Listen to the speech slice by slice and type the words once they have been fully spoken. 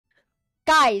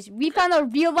Guys, we found a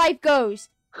real life ghost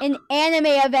in Anime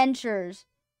Adventures.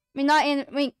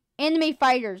 Anime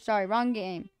Fighters. Sorry, wrong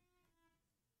game.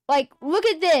 Like, look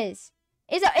at this.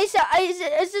 It's a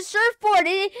surfboard.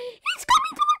 It's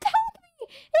coming to attack me.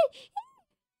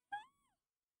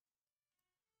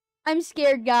 I'm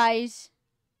scared, guys.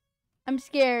 I'm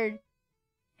scared.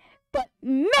 But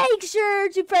make sure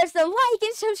to press the like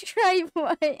and subscribe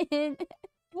button.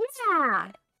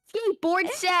 Yeah. Skateboard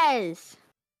says.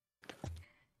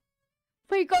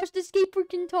 My gosh, the skateboard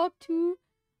can talk too.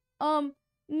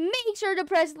 Make sure to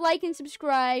press like and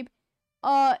subscribe.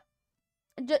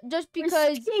 Just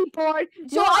because. Skateboard.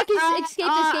 So I can escape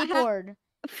the skateboard.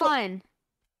 Fun.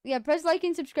 Yeah, press like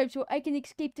and subscribe so I can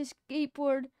escape the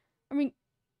skateboard. I mean,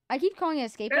 I keep calling it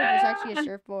a skateboard, but it's actually a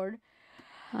surfboard.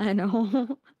 I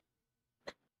know.